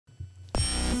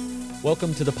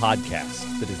Welcome to the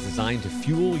podcast that is designed to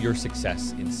fuel your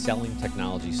success in selling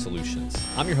technology solutions.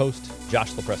 I'm your host,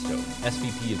 Josh Lopresto,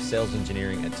 SVP of Sales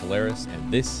Engineering at Telarus,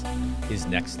 and this is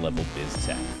Next Level Biz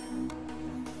Tech.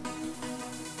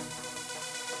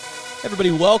 Everybody,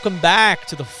 welcome back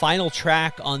to the final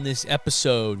track on this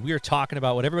episode. We are talking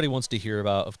about what everybody wants to hear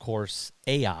about, of course,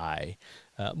 AI.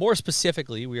 More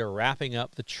specifically, we are wrapping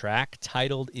up the track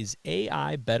titled, Is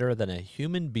AI Better Than a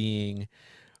Human Being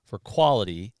for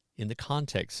Quality in the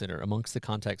Contact Center, amongst the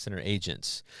contact center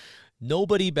agents?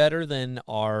 Nobody better than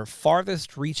our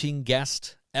farthest reaching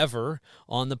guest ever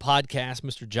on the podcast,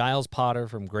 Mr. Giles Potter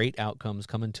from Great Outcomes,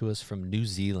 coming to us from New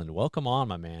Zealand. Welcome on,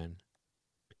 my man.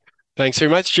 Thanks very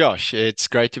much, Josh. It's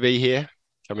great to be here,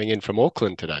 coming in from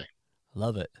Auckland today.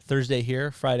 Love it. Thursday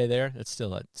here, Friday there. It's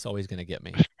always going to get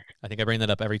me. I think I bring that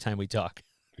up every time we talk.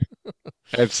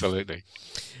 Absolutely.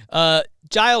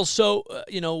 Giles, so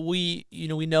we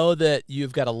know that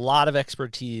you've got a lot of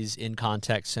expertise in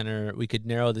contact center. We could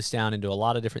narrow this down into a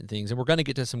lot of different things, and we're going to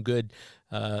get to some good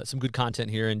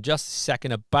content here in just a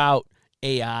second about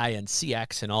AI and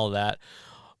CX and all of that.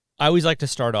 I always like to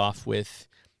start off with,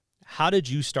 how did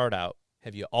you start out?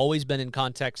 Have you always been in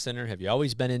contact center? Have you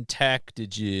always been in tech?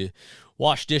 Did you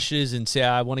wash dishes and say,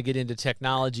 I want to get into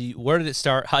technology? Where did it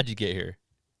start? How'd you get here?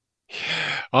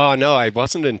 Oh, no, I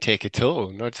wasn't in tech at all.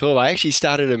 Not at all. I actually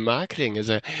started in marketing as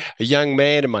a young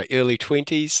man in my early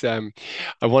 20s.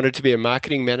 I wanted to be a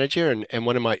marketing manager, and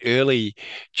one of my early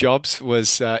jobs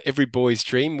was every boy's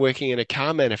dream, working in a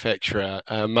car manufacturer,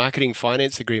 marketing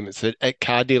finance agreements at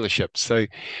car dealerships. So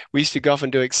we used to go off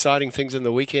and do exciting things in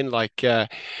the weekend, like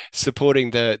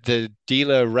supporting the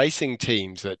dealer racing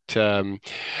teams at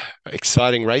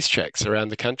exciting racetracks around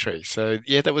the country. So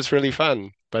yeah, that was really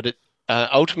fun. But it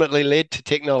ultimately led to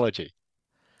technology.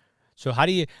 So how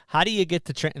do you get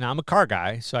the now I'm a car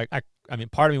guy, so I mean,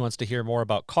 part of me wants to hear more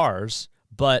about cars,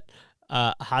 but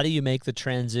how do you make the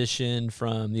transition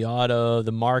from the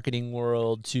marketing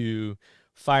world to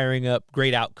firing up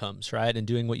Great Outcomes, right, and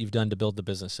doing what you've done to build the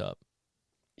business up?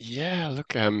 Yeah,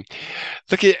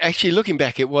 actually looking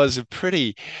back, it was a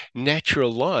pretty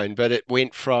natural line, but it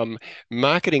went from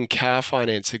marketing car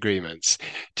finance agreements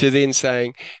to then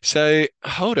saying, so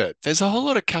hold it, there's a whole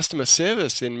lot of customer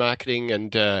service in marketing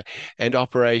and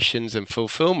operations and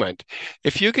fulfillment.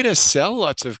 If you're going to sell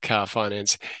lots of car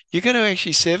finance, you're going to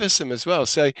actually service them as well.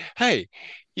 So, hey,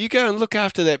 you go and look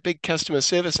after that big customer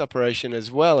service operation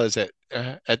as well as at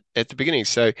the beginning.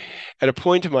 So, at a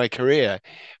point in my career,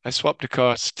 I swapped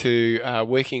across to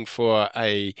working for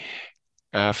a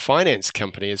finance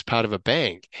company as part of a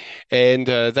bank. And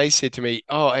they said to me,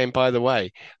 oh, and by the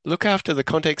way, look after the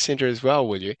contact center as well,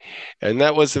 will you? And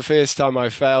that was the first time I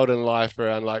failed in life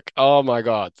where I'm like, oh my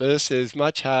God, this is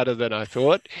much harder than I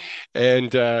thought.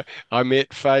 And I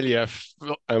met failure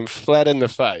flat in the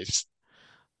face.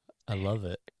 I love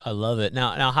it. I love it.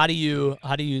 Now, how do you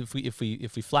if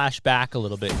we flash back a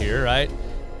little bit here, right?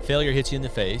 Failure hits you in the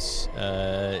face.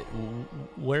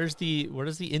 Where does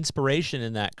the inspiration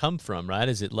in that come from, right?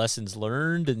 Is it lessons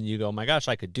learned, and you go, oh my gosh,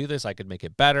 I could do this, I could make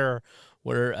it better?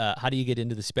 How do you get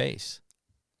into the space?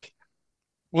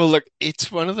 Well, look, it's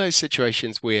one of those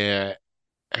situations where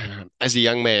as a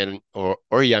young man or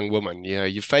a young woman,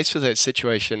 you're faced with that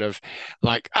situation of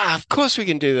like, of course we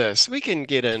can do this. We can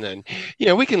get in and,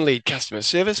 we can lead customer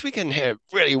service. We can have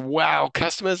really wow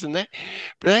customers and that.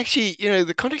 But actually,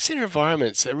 the contact center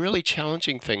environment's a really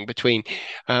challenging thing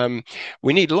um,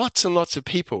 we need lots and lots of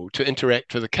people to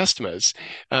interact with the customers.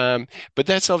 But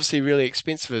that's obviously really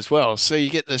expensive as well. So you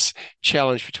get this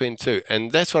challenge between the two.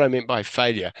 And that's what I meant by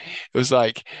failure. It was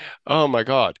like, oh my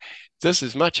God, this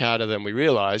is much harder than we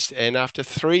realized. And after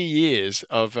 3 years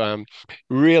of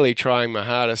really trying my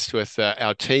hardest with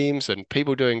our teams and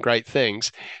people doing great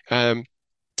things, I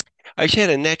actually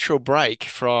had a natural break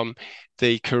from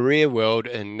the career world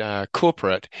and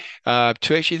corporate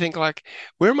to actually think like,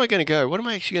 where am I going to go? What am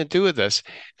I actually going to do with this?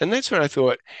 And that's when I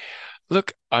thought,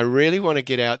 look, I really want to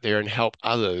get out there and help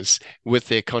others with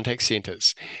their contact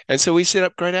centers. And so we set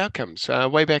up Great Outcomes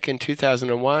way back in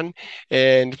 2001.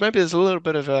 And maybe there's a little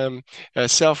bit of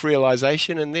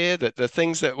self-realization in there that the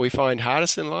things that we find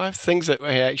hardest in life, things that we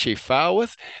actually fail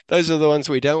with, those are the ones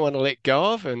we don't want to let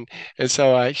go of. And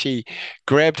so I actually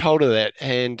grabbed hold of that.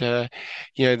 And, the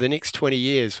next 20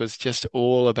 years was just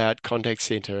all about contact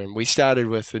center. And we started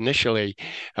with initially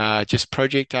just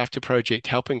project after project,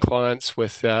 helping clients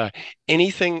with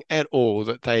anything at all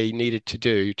that they needed to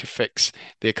do to fix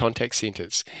their contact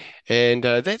centers. And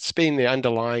that's been the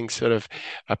underlying sort of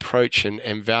approach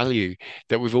and value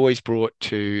that we've always brought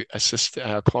to assist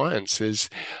our clients is,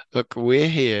 look, we're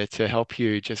here to help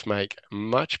you just make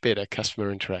much better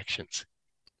customer interactions.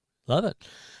 Love it.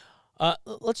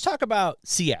 Let's talk about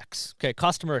CX. Okay,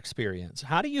 customer experience.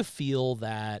 How do you feel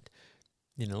that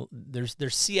there's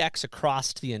CX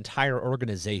across the entire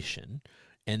organization,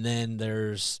 and then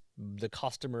there's the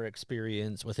customer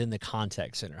experience within the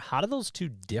contact center? How do those two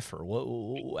differ?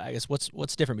 I guess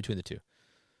what's different between the two?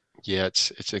 Yeah,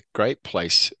 it's a great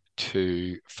place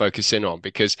to focus in on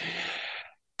because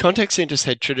contact centers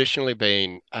had traditionally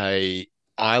been a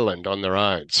island on their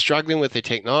own, struggling with their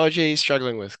technology,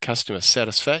 struggling with customer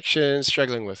satisfaction,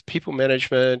 struggling with people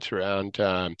management around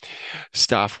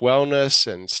staff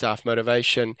wellness and staff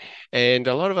motivation. And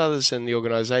a lot of others in the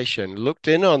organization looked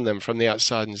in on them from the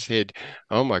outside and said,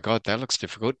 "Oh my God, that looks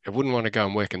difficult. I wouldn't want to go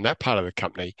and work in that part of the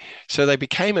company." So they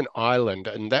became an island,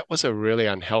 and that was a really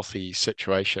unhealthy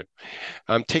situation.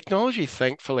 Technology,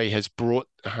 thankfully, has brought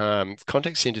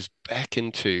contact centers back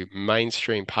into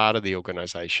mainstream part of the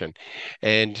organization.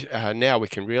 And now we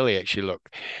can really actually look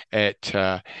at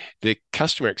the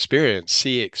customer experience,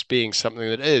 CX, being something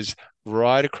that is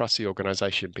right across the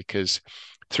organization because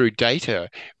through data,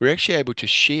 we're actually able to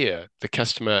share the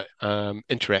customer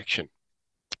interaction.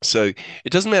 So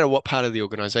it doesn't matter what part of the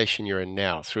organization you're in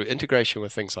now, through integration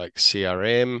with things like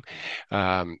CRM,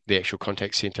 the actual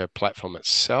contact center platform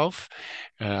itself,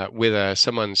 whether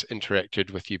someone's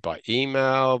interacted with you by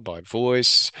email, by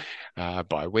voice,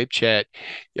 by web chat,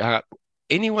 uh,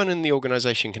 anyone in the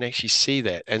organization can actually see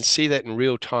that and see that in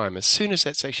real time as soon as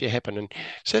that's actually happened. And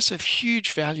so that's a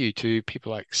huge value to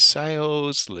people like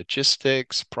sales,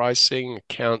 logistics, pricing,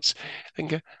 accounts. They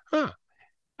can go, ah,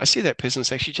 I see that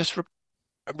person's actually just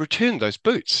returned those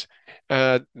boots.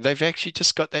 They've actually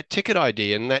just got that ticket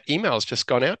ID and that email's just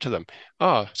gone out to them.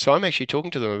 Oh, so I'm actually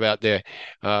talking to them about their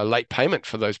late payment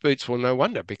for those boots. Well, no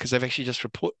wonder because they've actually just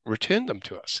returned them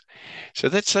to us. So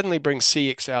that suddenly brings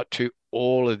CX out to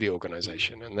all of the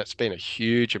organization, and that's been a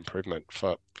huge improvement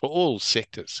for all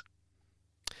sectors.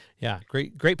 Yeah,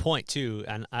 great point too.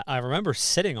 And I remember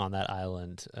sitting on that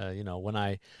island. When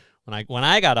I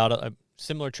got out of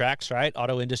similar tracks, right?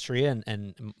 Auto industry,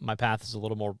 and my path is a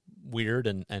little more weird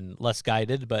and less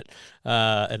guided, but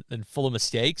and full of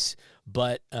mistakes.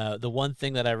 But the one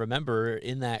thing that I remember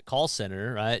in that call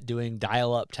center, right, doing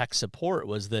dial up tech support,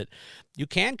 was that you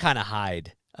can kind of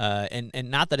hide. And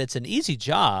not that it's an easy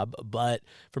job, but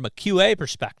from a QA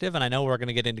perspective, and I know we're going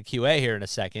to get into QA here in a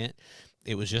second,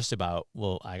 it was just about,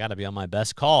 well, I got to be on my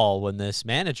best call when this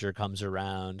manager comes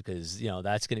around because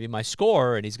that's going to be my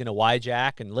score, and he's going to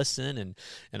hijack and listen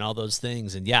and all those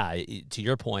things. And yeah, to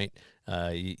your point,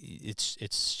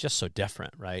 it's just so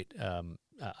different, right?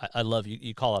 I love you.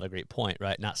 You call out a great point,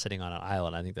 right? Not sitting on an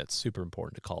island. I think that's super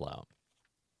important to call out.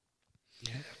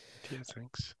 Yeah, yeah,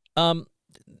 thanks. Um,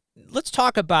 let's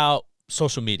talk about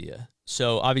social media.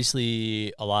 So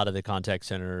obviously, a lot of the contact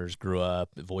centers grew up,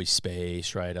 voice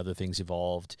space, right? Other things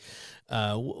evolved.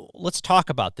 Let's talk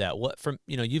about that. What from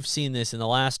you've seen this in the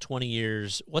last 20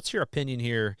 years. What's your opinion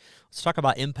here? Let's talk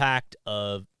about impact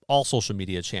of all social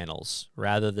media channels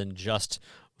rather than just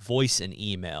voice and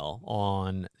email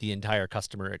on the entire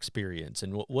customer experience.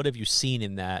 And what have you seen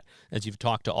in that as you've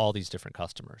talked to all these different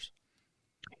customers?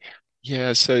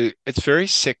 Yeah, so it's very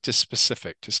sector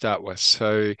specific to start with.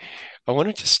 So I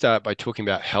wanted to start by talking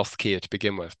about healthcare to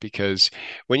begin with, because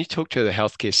when you talk to the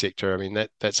healthcare sector, I mean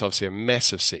that's obviously a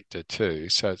massive sector too.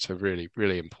 So it's a really,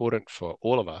 really important for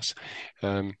all of us.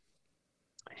 Um,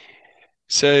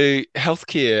 so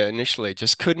healthcare initially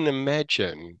just couldn't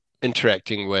imagine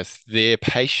interacting with their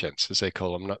patients, as they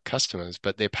call them, not customers,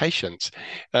 but their patients,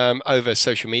 over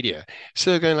social media.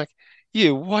 So they're going like,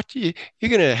 you, what you're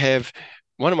going to have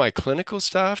one of my clinical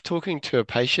staff talking to a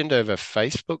patient over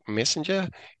Facebook Messenger?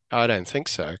 I don't think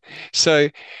so. So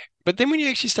but then when you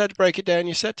actually start to break it down,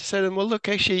 you start to say to them, well, look,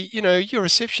 actually, your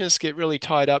receptionists get really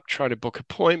tied up trying to book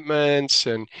appointments,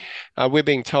 and we're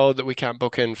being told that we can't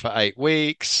book in for 8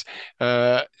 weeks.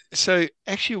 So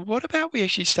actually, what about we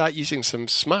actually start using some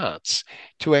smarts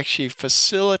to actually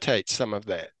facilitate some of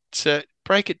that? So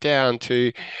break it down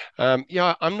to, I'm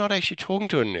not actually talking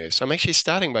to a nurse. I'm actually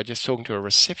starting by just talking to a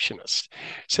receptionist.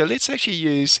 So let's actually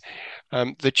use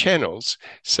the channels.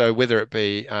 So whether it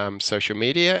be social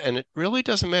media, and it really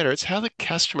doesn't matter. It's how the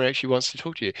customer actually wants to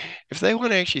talk to you. If they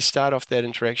want to actually start off that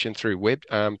interaction through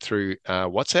through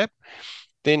WhatsApp,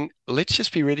 then let's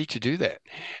just be ready to do that.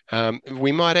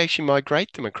 We might actually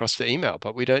migrate them across to email,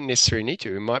 but we don't necessarily need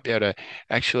to. We might be able to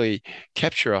actually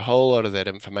capture a whole lot of that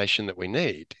information that we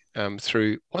need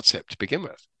through WhatsApp to begin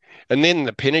with. And then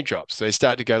the penny drops. They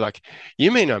start to go like,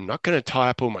 you mean I'm not going to tie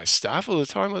up all my staff all the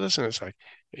time with this? And it's like,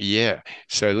 yeah.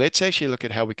 So let's actually look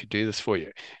at how we could do this for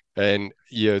you. And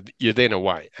you're then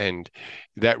away. And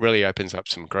that really opens up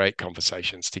some great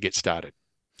conversations to get started.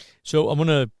 So I'm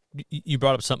gonna You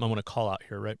brought up something I want to call out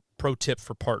here, right? Pro tip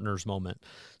for partners moment.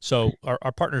 So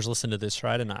our partners listen to this,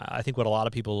 right? And I think what a lot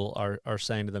of people are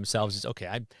saying to themselves is,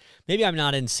 okay, maybe I'm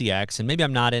not in CX and maybe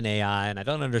I'm not in AI and I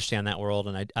don't understand that world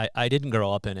and I didn't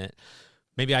grow up in it.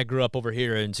 Maybe I grew up over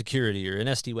here in security or in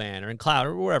SD-WAN or in cloud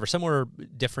or wherever, somewhere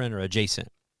different or adjacent.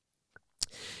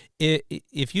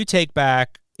 If you take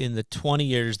back in the 20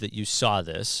 years that you saw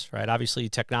this, right? Obviously,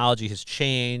 technology has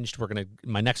changed.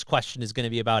 My next question is going to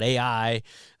be about AI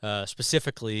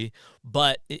specifically.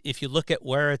 But if you look at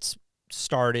where it's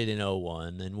started in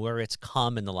 '01 and where it's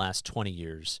come in the last 20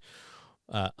 years,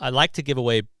 I like to give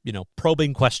away,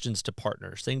 probing questions to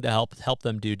partners, thing to help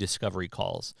them do discovery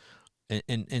calls.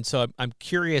 And so I'm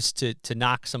curious to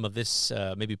knock some of this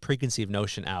maybe preconceived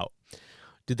notion out.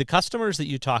 Did the customers that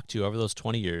you talked to over those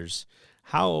 20 years,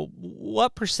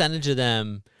 what percentage of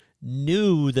them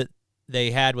knew that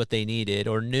they had what they needed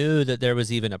or knew that there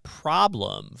was even a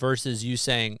problem versus you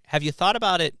saying, have you thought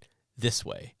about it this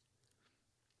way?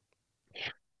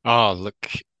 Oh,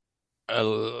 look,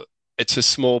 uh, it's a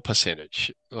small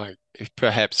percentage. Like if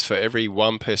perhaps for every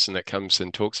one person that comes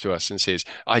and talks to us and says,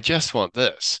 "I just want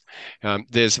this,"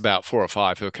 there's about four or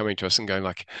five who are coming to us and going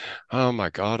like, "Oh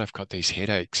my God, I've got these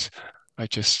headaches. I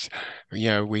just, we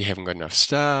haven't got enough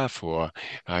staff, or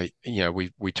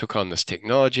we took on this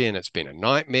technology and it's been a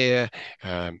nightmare,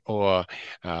 or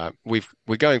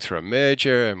we're going through a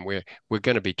merger and we're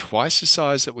going to be twice the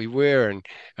size that we were, and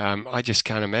I just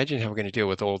can't imagine how we're going to deal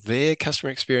with all their customer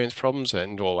experience problems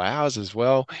and all ours as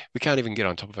well. We can't even get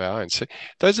on top of our own." So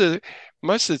those are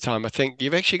most of the time, I think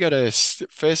you've actually got to,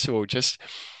 first of all, just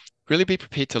really be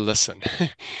prepared to listen.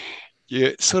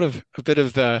 You sort of a bit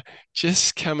of the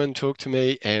just come and talk to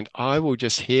me and I will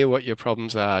just hear what your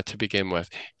problems are to begin with.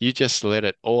 You just let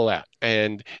it all out.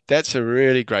 And that's a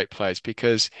really great place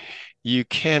because you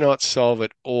cannot solve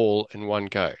it all in one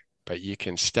go, but you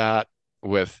can start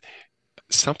with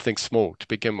something small to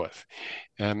begin with,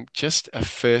 just a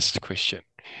first question.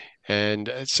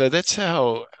 And so that's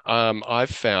how I've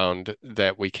found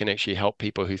that we can actually help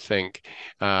people who think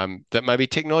that maybe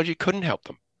technology couldn't help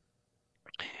them.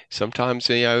 Sometimes,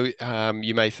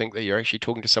 you may think that you're actually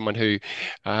talking to someone who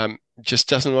just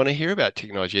doesn't want to hear about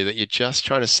technology, that you're just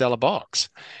trying to sell a box.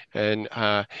 And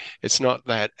it's not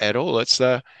that at all. It's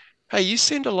hey, you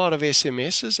send a lot of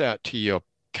SMSs out to your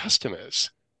customers.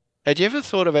 Had you ever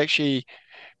thought of actually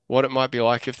what it might be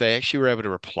like if they actually were able to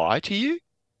reply to you?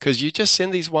 Because you just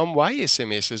send these one-way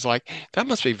SMSs. Like that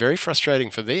must be very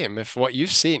frustrating for them if what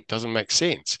you've sent doesn't make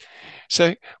sense.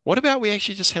 So what about we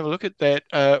actually just have a look at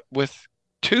that with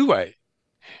two-way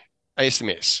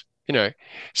SMS?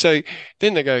 So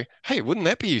then they go, hey, wouldn't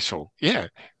that be useful? Yeah.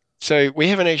 So we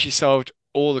haven't actually solved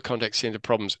all the contact center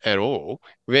problems at all.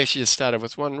 We've actually just started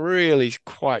with one really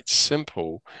quite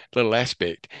simple little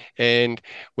aspect. And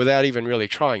without even really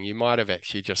trying, you might have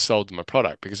actually just sold them a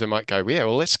product because they might go, yeah,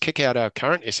 well, let's kick out our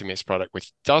current SMS product,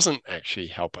 which doesn't actually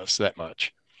help us that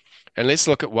much. And let's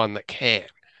look at one that can.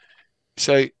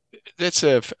 So that's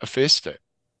a first step.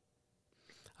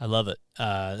 I love it.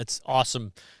 That's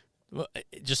awesome. Well,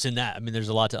 just in that, I mean, there's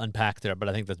a lot to unpack there, but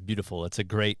I think that's beautiful. It's a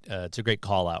great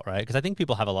call out, right? Because I think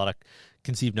people have a lot of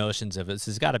conceived notions of it. This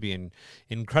has got to be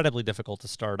incredibly difficult to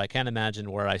start. I can't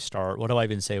imagine where I start. What do I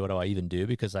even say? What do I even do?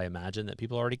 Because I imagine that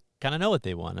people already kind of know what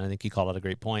they want. And I think you called out a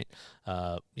great point.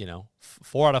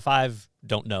 4 out of 5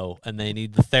 don't know, and they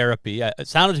need the therapy. It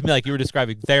sounded to me like you were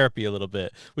describing therapy a little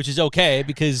bit, which is okay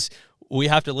because we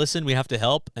have to listen, we have to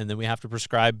help, and then we have to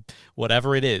prescribe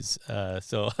whatever it is.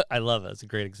 So I love it. It's a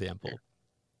great example.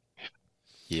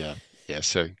 Yeah. Yeah.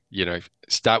 So,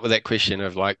 start with that question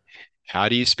of like, how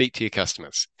do you speak to your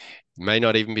customers? It may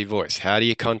not even be voice. How do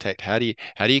you contact? How do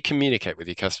you communicate with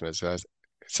your customers?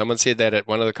 Someone said that at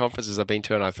one of the conferences I've been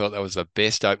to, and I thought that was the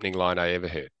best opening line I ever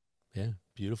heard. Yeah,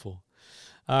 beautiful.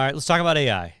 All right, let's talk about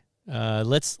AI.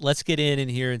 Let's get in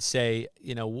here and say,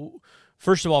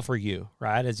 first of all, for you,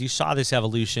 right, as you saw this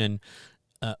evolution,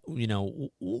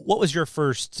 what was your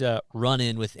first run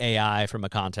in with AI from a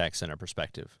contact center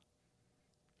perspective?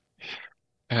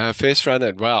 First run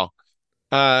in. Wow.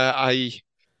 I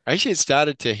actually had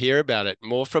started to hear about it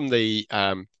more from the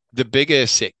bigger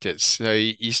sectors. So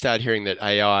you start hearing that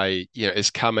AI, is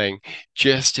coming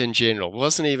just in general. It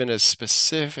wasn't even as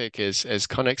specific as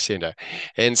contact center.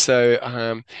 And so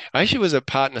I actually was at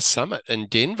Partner Summit in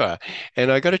Denver,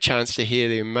 and I got a chance to hear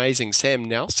the amazing Sam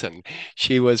Nelson.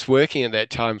 She was working at that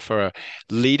time for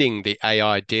leading the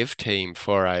AI dev team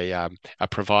for a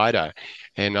provider.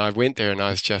 And I went there and I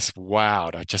was just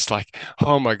wowed. I just like,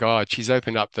 oh my God, she's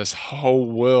opened up this whole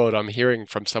world. I'm hearing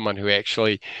from someone who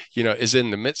actually, is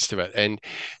in the midst of it. And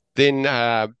then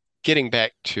getting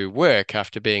back to work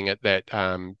after being at that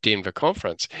Denver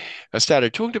conference, I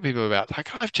started talking to people about, like,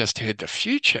 I've just heard the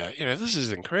future. This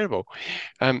is incredible.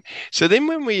 Um, so then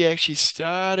when we actually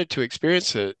started to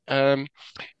experience it,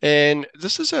 and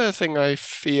this is a thing I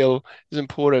feel is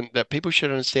important that people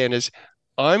should understand is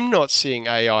I'm not seeing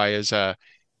AI as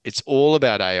it's all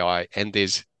about AI and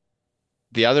there's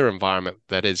the other environment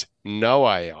that is no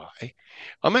AI.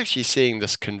 I'm actually seeing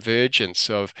this convergence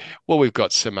of, well, we've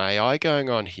got some AI going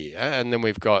on here, and then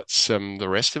we've got the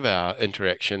rest of our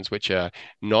interactions which are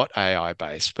not AI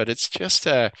based, but it's just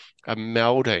a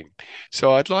melding.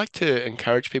 So I'd like to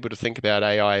encourage people to think about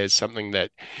AI as something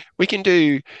that we can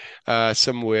do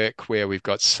some work where we've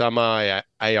got some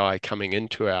AI coming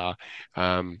into our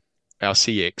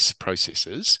CX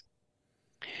processes,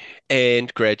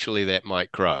 and gradually that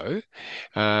might grow.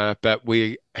 But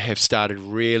we have started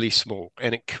really small,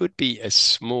 and it could be as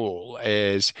small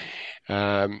as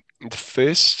the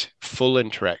first full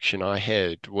interaction I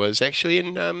had was actually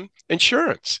in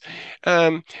insurance.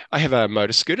 Um, I have a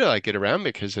motor scooter I get around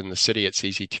because in the city it's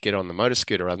easy to get on the motor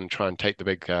scooter rather than try and take the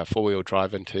big four-wheel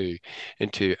drive into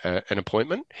an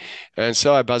appointment. And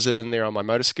so I buzzed in there on my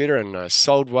motor scooter and I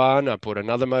sold one. I bought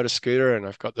another motor scooter and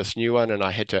I've got this new one and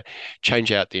I had to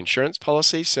change out the insurance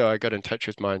policy. So I got in touch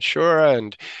with my insurer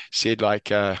and said like,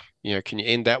 can you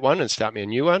end that one and start me a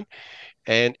new one?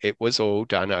 And it was all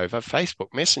done over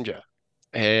Facebook Messenger.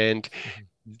 And Mhm.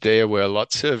 there were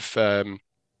lots of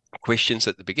questions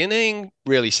at the beginning,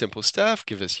 really simple stuff.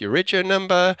 Give us your rego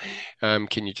number.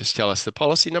 Can you just tell us the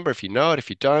policy number if you know it? If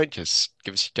you don't, just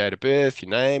give us your date of birth,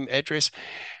 your name, address.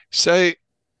 So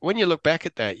when you look back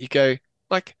at that, you go,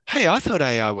 like, hey, I thought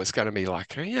AI was going to be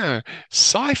like,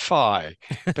 sci-fi.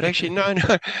 But actually, no,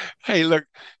 no. Hey, look,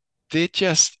 they're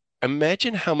just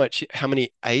imagine how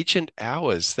many agent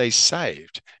hours they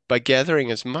saved by gathering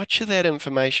as much of that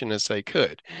information as they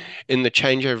could in the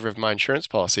changeover of my insurance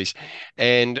policies.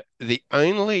 And the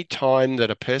only time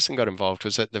that a person got involved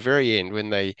was at the very end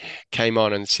when they came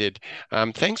on and said,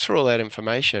 thanks for all that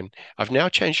information. I've now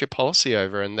changed your policy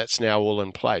over, and that's now all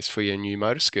in place for your new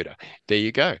motor scooter. There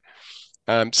you go.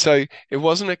 So it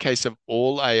wasn't a case of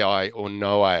all AI or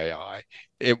no AI.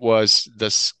 It was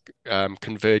this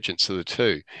convergence of the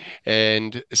two.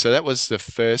 And so that was the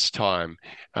first time.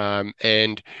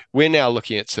 And we're now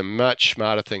looking at some much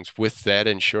smarter things with that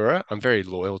insurer. I'm very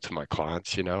loyal to my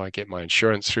clients. I get my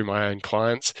insurance through my own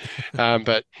clients.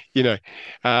 But, you know,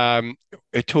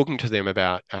 we're talking to them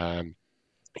about,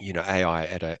 AI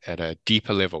at a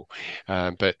deeper level.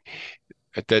 But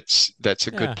that's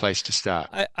a good Yeah. place to start.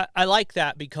 I like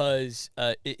that because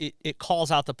it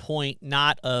calls out the point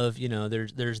not of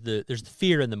there's the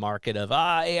fear in the market of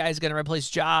AI is going to replace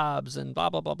jobs and blah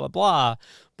blah blah blah blah,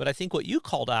 but I think what you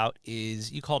called out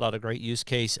is you called out a great use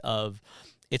case of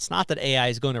it's not that AI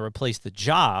is going to replace the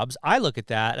jobs. I look at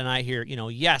that and I hear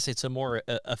yes, it's a more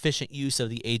efficient use of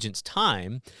the agent's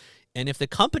time. And if the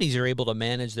companies are able to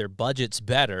manage their budgets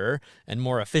better and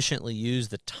more efficiently use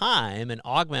the time and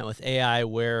augment with AI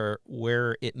where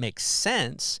it makes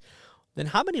sense, then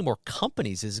how many more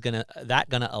companies is gonna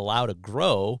allow to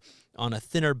grow on a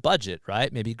thinner budget,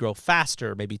 right? Maybe grow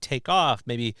faster, maybe take off,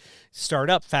 maybe start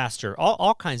up faster,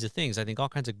 all kinds of things. I think all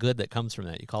kinds of good that comes from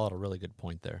that. You call it a really good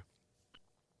point there.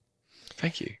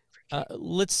 Thank you. So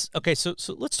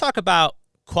let's talk about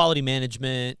quality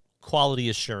management, quality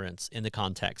assurance in the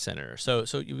contact center. So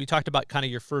we talked about kind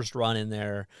of your first run in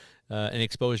there and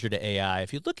exposure to AI.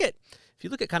 If you look at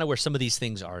kind of where some of these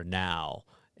things are now,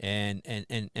 and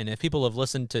if people have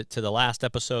listened to the last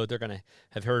episode, they're going to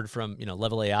have heard from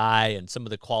Level AI and some of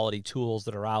the quality tools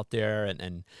that are out there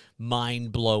and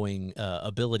mind blowing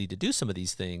ability to do some of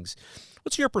these things.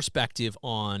 What's your perspective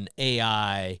on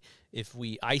AI if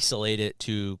we isolate it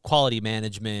to quality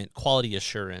management, quality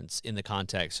assurance in the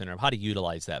contact center, of how to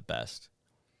utilize that best?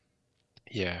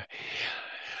 Yeah.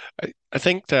 I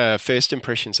think the first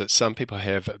impressions that some people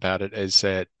have about it is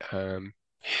that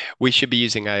we should be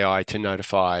using AI to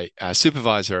notify a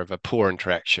supervisor of a poor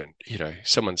interaction.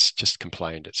 Someone's just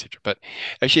complained, etc. But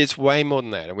actually, it's way more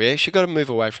than that. And we actually got to move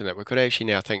away from that. We could actually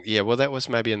now think, yeah, well, that was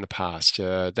maybe in the past.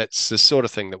 That's the sort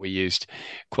of thing that we used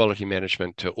quality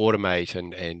management to automate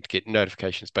and get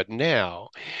notifications. But now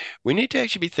we need to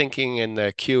actually be thinking in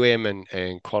the QM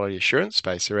and quality assurance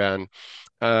space around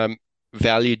um,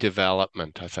 value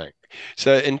development, I think.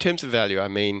 So, in terms of value, I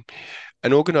mean,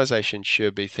 an organization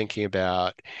should be thinking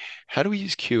about how do we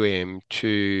use QM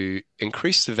to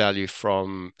increase the value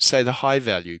from, say, the high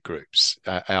value groups,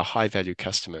 our high value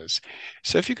customers.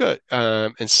 So, if you've got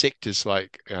in sectors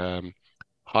like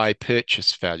high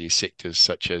purchase value sectors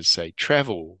such as, say,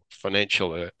 travel,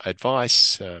 financial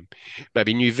advice,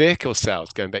 maybe new vehicle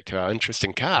sales, going back to our interest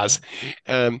in Yeah. cars.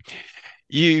 Um,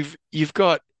 you've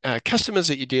got customers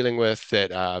that you're dealing with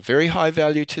that are very high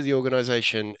value to the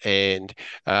organization and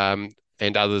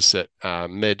others that are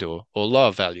mid or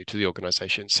lower value to the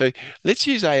organization. So let's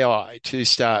use AI to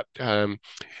start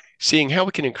seeing how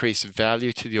we can increase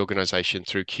value to the organization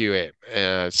through QM.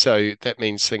 So that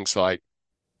means things like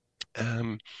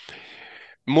um,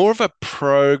 more of a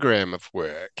program of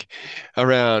work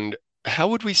around how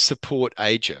would we support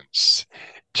agents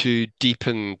to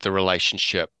deepen the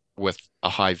relationship with a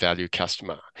high value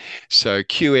customer. So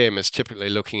QM is typically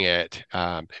looking at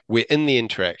we're in the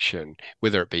interaction,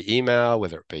 whether it be email,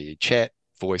 whether it be chat,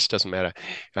 voice, doesn't matter.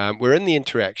 We're in the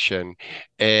interaction,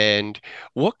 and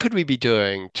what could we be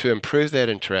doing to improve that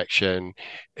interaction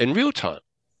in real time?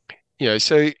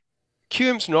 So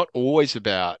QM's not always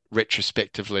about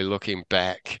retrospectively looking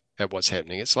back at what's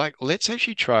happening. It's like, let's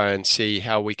actually try and see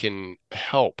how we can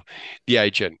help the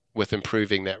agent with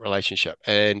improving that relationship.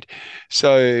 And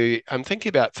so I'm thinking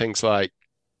about things like,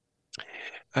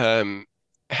 um,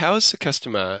 how's the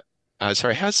customer,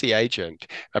 how's the agent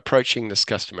approaching this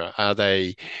customer? Are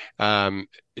they um,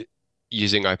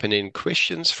 using open-ended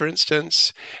questions, for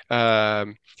instance?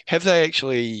 Um, have they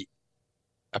actually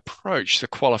approached the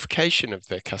qualification of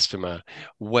their customer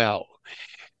well?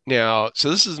 Now,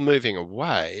 so this is moving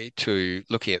away to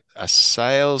looking at a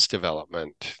sales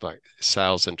development, like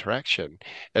sales interaction,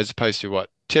 as opposed to what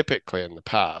typically in the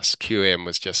past QM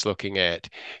was just looking at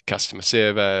customer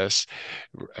service.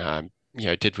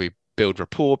 Did we build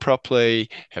rapport properly?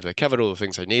 Have they covered all the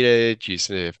things they needed? Use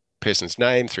the person's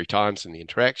name 3 times in the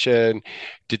interaction?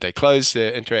 Did they close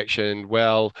the interaction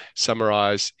well?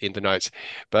 Summarize in the notes,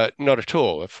 but not at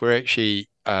all. If we're actually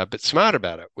a bit smart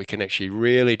about it, we can actually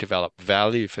really develop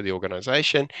value for the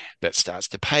organization that starts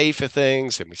to pay for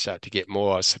things, and we start to get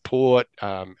more support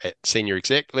at senior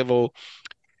exec level.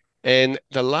 And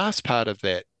the last part of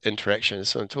that interaction is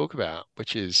something to talk about,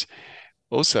 which is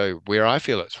also where I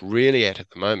feel it's really at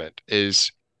the moment,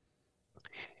 is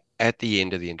at the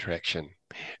end of the interaction.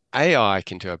 AI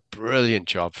can do a brilliant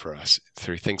job for us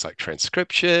through things like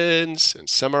transcriptions and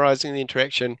summarizing the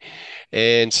interaction.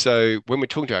 And so when we're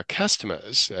talking to our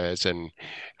customers, as in,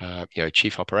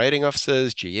 chief operating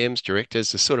officers, GMs,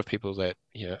 directors, the sort of people that,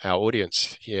 our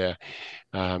audience here,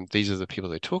 these are the people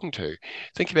they're talking to.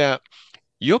 Think about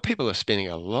your people are spending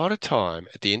a lot of time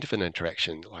at the end of an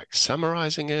interaction, like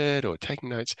summarizing it or taking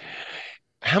notes.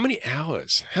 How many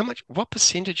hours? What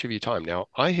percentage of your time? Now,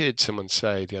 I heard someone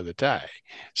say the other day,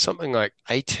 something like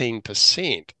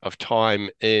 18% of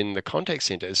time in the contact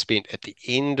center is spent at the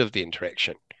end of the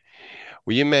interaction.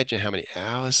 Will you imagine how many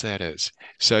hours that is?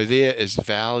 So there is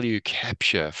value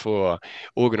capture for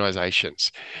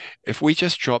organizations. If we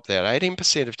just drop that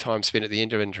 18% of time spent at the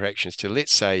end of interactions to,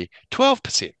 let's say,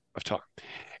 12% of time,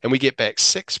 and we get back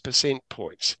 6%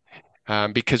 points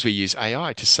because we use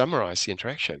AI to summarize the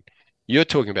interaction, you're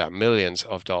talking about millions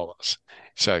of dollars.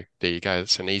 So there you go.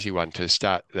 It's an easy one to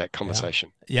start that Yeah.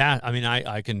 conversation. Yeah, I mean,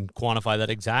 I can quantify that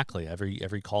exactly.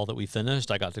 Every call that we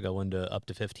finished, I got to go into up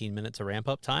to 15 minutes of ramp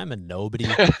up time, and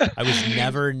I was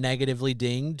never negatively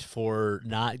dinged for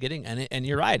not getting. And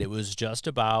you're right, it was just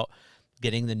about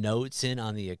getting the notes in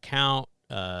on the account,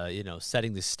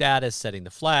 setting the status, setting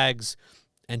the flags,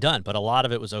 and done. But a lot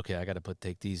of it was okay. I got to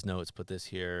take these notes, put this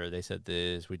here. They said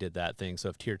this, we did that thing. So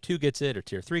if tier 2 gets it or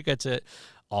tier 3 gets it,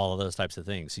 all of those types of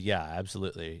things. So yeah,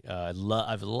 absolutely.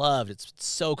 I've loved. It's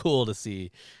so cool to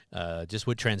see just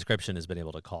what transcription has been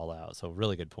able to call out. So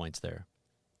really good points there.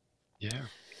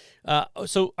 Yeah.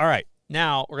 So all right,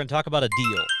 now we're going to talk about a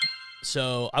deal.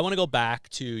 So I want to go back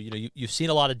to you've seen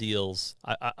a lot of deals.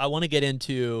 I want to get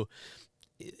into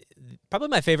probably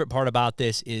my favorite part about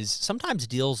this is sometimes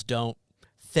deals don't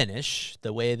finish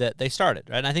the way that they started,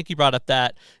 right? And I think you brought up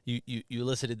that you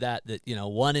elicited that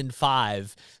 1 in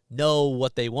 5 know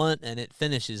what they want and it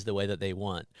finishes the way that they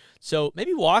want. So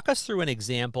maybe walk us through an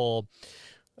example,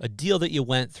 a deal that you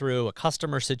went through, a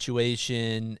customer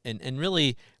situation, and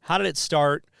really how did it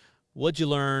start? What'd you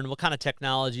learn? What kind of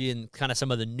technology and kind of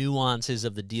some of the nuances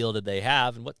of the deal did they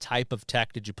have, and what type of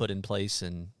tech did you put in place,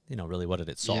 and really what did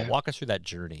it solve? Yeah. Walk us through that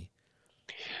journey.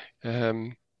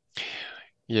 Um,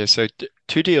 yeah. So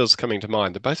two deals coming to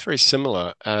mind. They're both very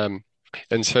similar. And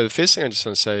so the first thing I just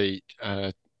want to say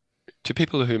to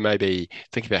people who may be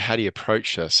thinking about how do you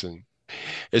approach this, and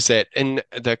is that in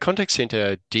the contact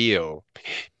center deal,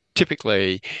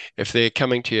 typically, if they're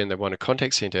coming to you and they want a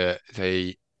contact center,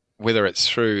 whether it's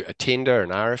through a tender, an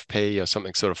RFP, or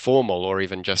something sort of formal, or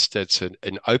even just it's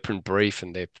an open brief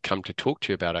and they've come to talk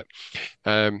to you about it.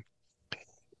 Um,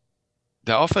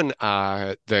 they often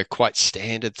are the quite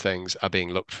standard things are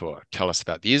being looked for. Tell us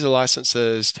about the user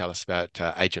licenses, tell us about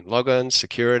agent login,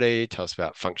 security, tell us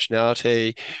about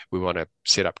functionality. We want to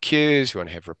set up queues, we want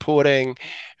to have reporting.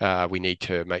 We need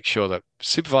to make sure that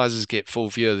supervisors get full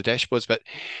view of the dashboards, but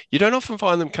you don't often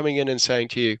find them coming in and saying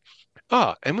to you,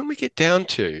 oh, and when we get down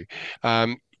to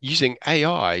using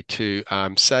AI to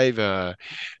save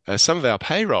some of our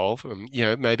payroll,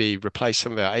 maybe replace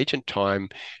some of our agent time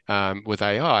with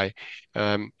AI.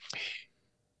 Um,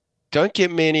 don't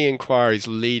get many inquiries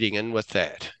leading in with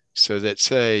that. So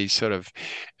that's a sort of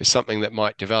something that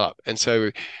might develop. And so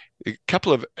a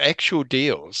couple of actual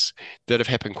deals that have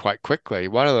happened quite quickly.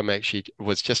 One of them actually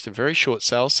was just a very short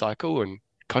sales cycle and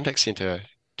contact center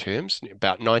terms,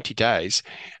 about 90 days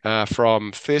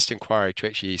from first inquiry to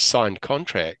actually signed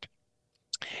contract.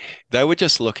 They were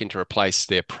just looking to replace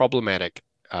their problematic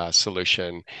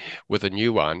solution with a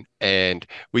new one, and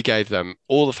we gave them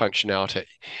all the functionality.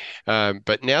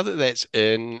 But now that that's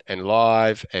in and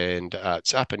live and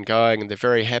it's up and going, and they're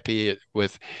very happy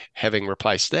with having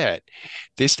replaced that,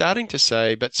 they're starting to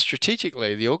say, but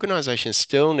strategically, the organization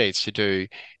still needs to do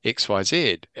X, Y,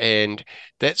 Z. And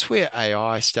that's where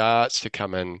AI starts to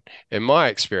come in my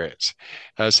experience.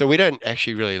 So we don't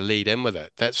actually really lead in with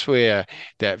it. That's where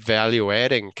that value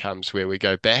adding comes, where we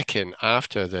go back in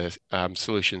after the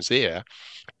solution's there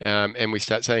and we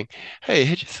start saying, hey,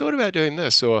 had you thought about doing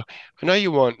this? Or I know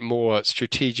you want more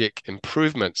strategic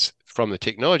improvements from the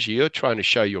technology. You're trying to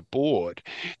show your board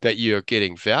that you're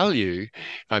getting value,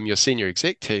 your senior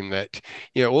exec team, that,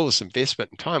 all this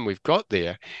investment and time we've got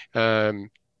there.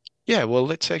 Yeah, well,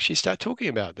 let's actually start talking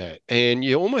about that. And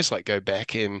you almost like go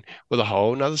back in with a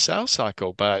whole another sales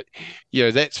cycle, but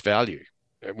that's value.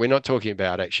 We're not talking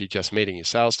about actually just meeting your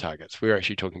sales targets. We're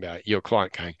actually talking about your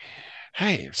client going,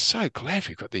 hey, I'm so glad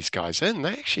we've got these guys in.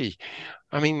 They actually,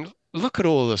 I mean, look at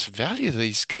all this value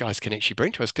these guys can actually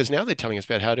bring to us because now they're telling us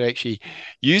about how to actually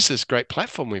use this great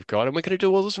platform we've got, and we're going to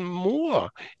do all this more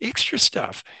extra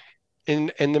stuff.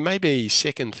 And there may be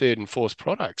second, third, and fourth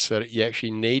products that you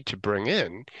actually need to bring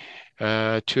in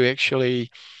to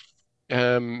actually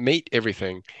meet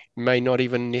everything. May not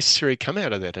even necessarily come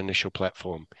out of that initial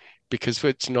platform because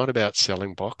it's not about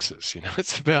selling boxes,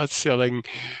 it's about selling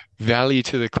value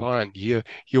to the client. You're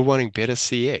wanting better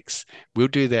CX. We'll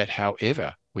do that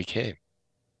however we can.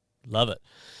 Love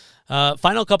it.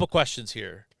 Final couple questions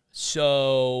here.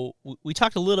 So we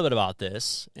talked a little bit about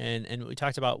this, and we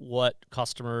talked about what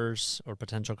customers or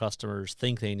potential customers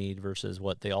think they need versus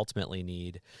what they ultimately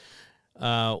need.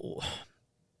 Uh,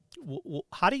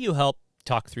 how do you help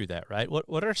talk through that, right?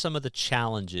 What are some of the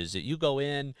challenges that you go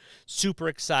in super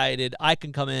excited, I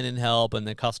can come in and help, and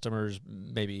the customers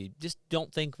maybe just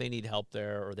don't think they need help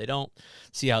there, or they don't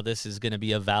see how this is going to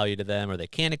be of value to them, or they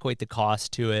can't equate the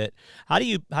cost to it? How do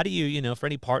you, for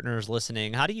any partners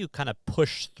listening, how do you kind of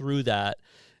push through that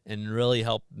and really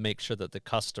help make sure that the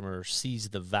customer sees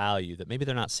the value that maybe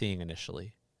they're not seeing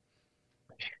initially?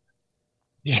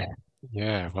 Yeah.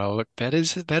 Yeah, well, look, that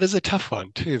is a tough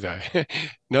one too, though.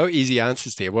 No easy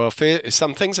answers there. Well,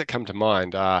 some things that come to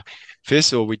mind are,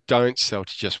 first of all, we don't sell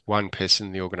to just one person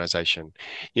in the organization.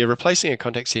 Replacing a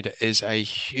contact center is a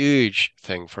huge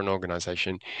thing for an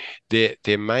organization.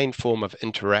 Their main form of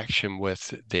interaction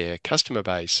with their customer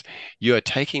base, you are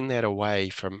taking that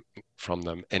away from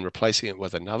them and replacing it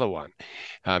with another one.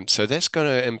 So that's going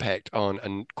to impact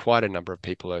on quite a number of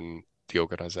people in the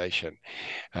organization.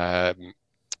 Um,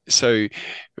 so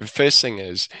first thing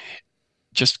is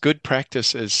just good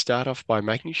practice is start off by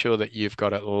making sure that you've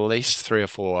got at least three or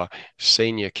four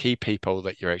senior key people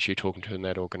that you're actually talking to in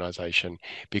that organization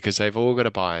because they've all got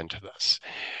to buy into this.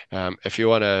 If you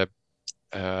want to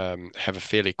have a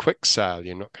fairly quick sale,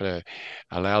 you're not going to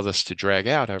allow this to drag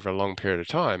out over a long period of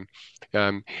time.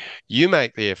 Um, you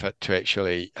make the effort to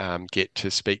actually get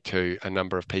to speak to a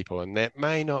number of people, and that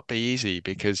may not be easy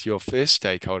because your first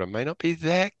stakeholder may not be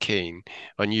that keen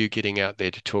on you getting out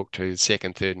there to talk to the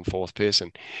second, third, and fourth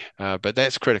person. But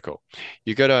that's critical.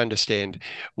 You've got to understand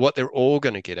what they're all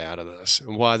going to get out of this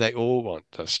and why they all want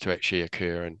this to actually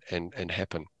occur and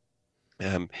happen.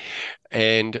 Um,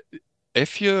 and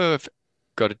if you've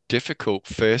got a difficult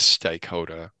first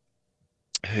stakeholder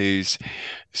who's,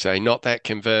 say, not that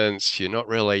convinced, you're not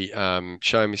really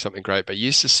showing me something great, but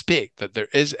you suspect that there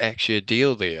is actually a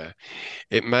deal there,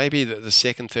 it may be that the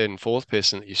second, third, and fourth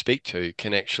person that you speak to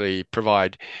can actually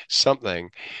provide something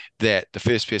that the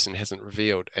first person hasn't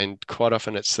revealed. And quite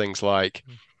often it's things like,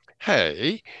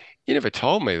 hey, you never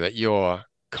told me that your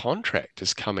contract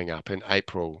is coming up in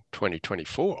April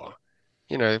 2024.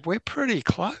 We're pretty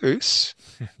close.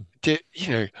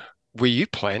 were you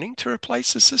planning to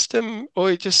replace the system,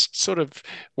 or you just sort of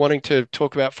wanting to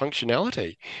talk about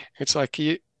functionality? It's like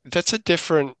that's a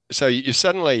different, so you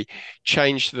suddenly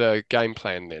change the game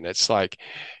plan then. It's like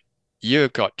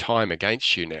you've got time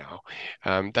against you now.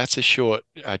 That's a short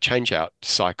change out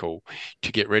cycle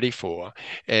to get ready for.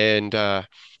 And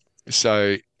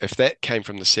so if that came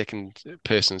from the second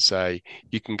person, say,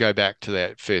 you can go back to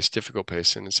that first difficult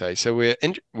person and say, so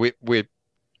we're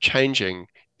changing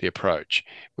the approach.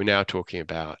 We're now talking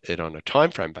about it on a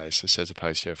time frame basis as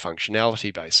opposed to a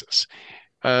functionality basis.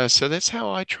 So that's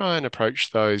how I try and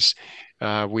approach those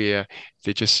where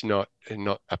they're just not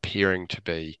appearing to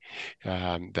be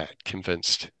that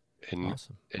convinced in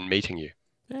Awesome. in meeting you.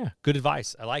 Yeah, good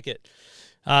advice. I like it.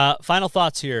 Final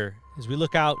thoughts here as we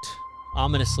look out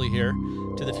ominously here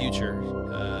to the future.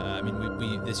 I mean,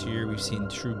 we this year we've seen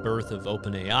true birth of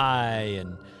OpenAI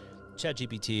and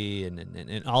ChatGPT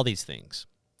and all these things.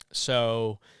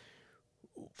 So,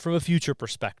 from a future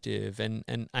perspective, and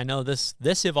I know this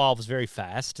evolves very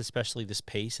fast, especially this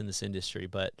pace in this industry.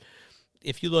 But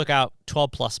if you look out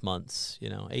 12 plus months,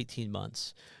 18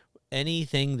 months,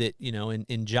 anything that,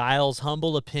 in Giles'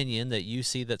 humble opinion that you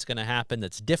see that's going to happen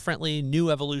that's differently,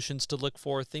 new evolutions to look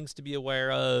for, things to be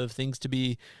aware of, things to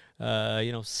be,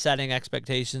 setting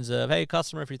expectations of, hey,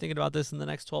 customer, if you're thinking about this in the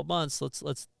next 12 months,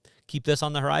 let's keep this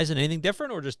on the horizon. Anything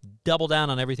different, or just double down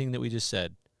on everything that we just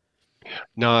said?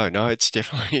 No, no, it's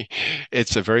definitely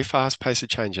it's a very fast pace of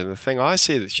change. And the thing I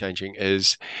see that's changing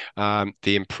is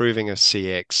the improving of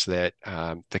CX that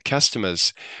the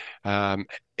customers' um,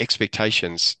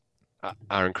 expectations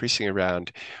are increasing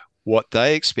around what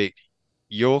they expect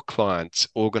your client's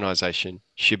organization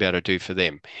should be able to do for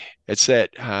them. It's that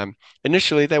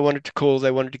initially they wanted to call, they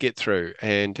wanted to get through,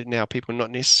 and now people are not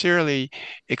necessarily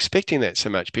expecting that so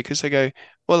much because they go,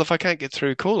 well, if I can't get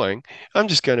through calling, I'm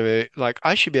just going to like,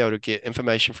 I should be able to get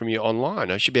information from you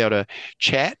online. I should be able to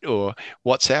chat or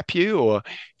WhatsApp you, or,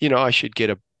 I should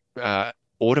get a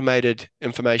automated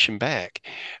information back.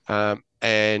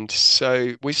 And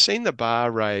so we've seen the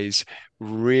bar raise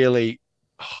really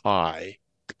high.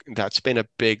 That's been a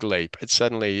big leap. It's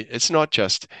not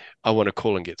just I want to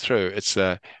call and get through. It's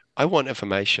I want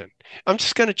information. I'm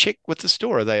just going to check with the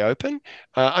store. Are they open?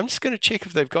 I'm just going to check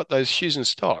if they've got those shoes in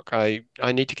stock. I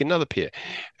need to get another pair.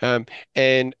 Um,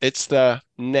 and it's the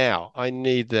now. I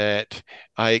need that.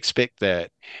 I expect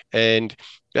that. And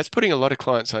that's putting a lot of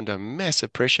clients under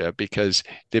massive pressure because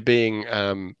they're being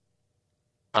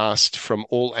asked from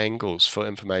all angles for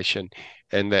information.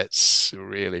 And that's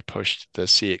really pushed the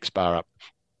CX bar up.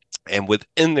 And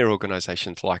within their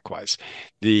organizations, likewise,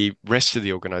 the rest of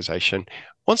the organization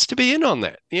wants to be in on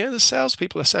that. The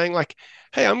salespeople are saying, like,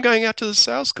 hey, I'm going out to the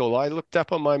sales call. I looked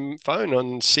up on my phone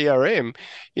on CRM,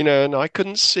 and I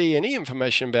couldn't see any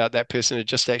information about that person who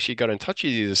just actually got in touch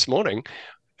with you this morning.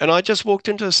 And I just walked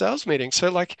into a sales meeting. So,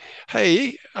 like,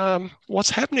 hey, what's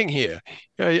happening here?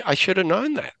 I should have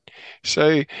known that.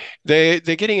 So they're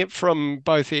getting it from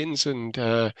both ends, and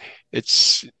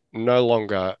it's no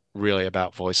longer really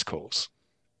about voice calls.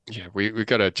 Yeah, we've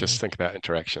got to Yeah. just think about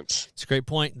interactions. It's a great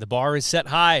point. The bar is set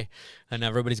high, and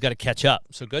everybody's got to catch up.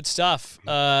 So good stuff.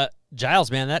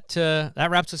 Giles, man, that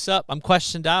wraps us up. I'm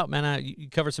questioned out, man. You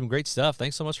covered some great stuff.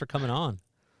 Thanks so much for coming on.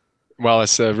 Well,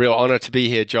 it's a real honor to be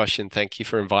here, Josh, and thank you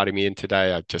for inviting me in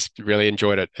today. I just really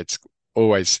enjoyed it. It's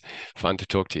always fun to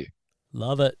talk to you.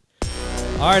 Love it.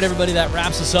 All right, everybody, that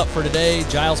wraps us up for today.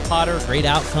 Giles Potter, Great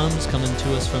Outcomes, coming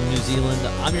to us from New Zealand.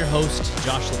 I'm your host,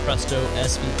 Josh Lopresto,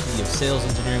 SVP of Sales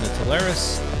Engineering at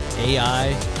Teleris,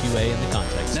 AI, QA, and the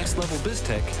context. Next Level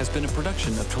BizTech has been a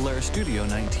production of Teleris Studio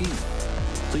 19.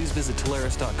 Please visit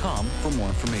Teleris.com for more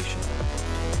information.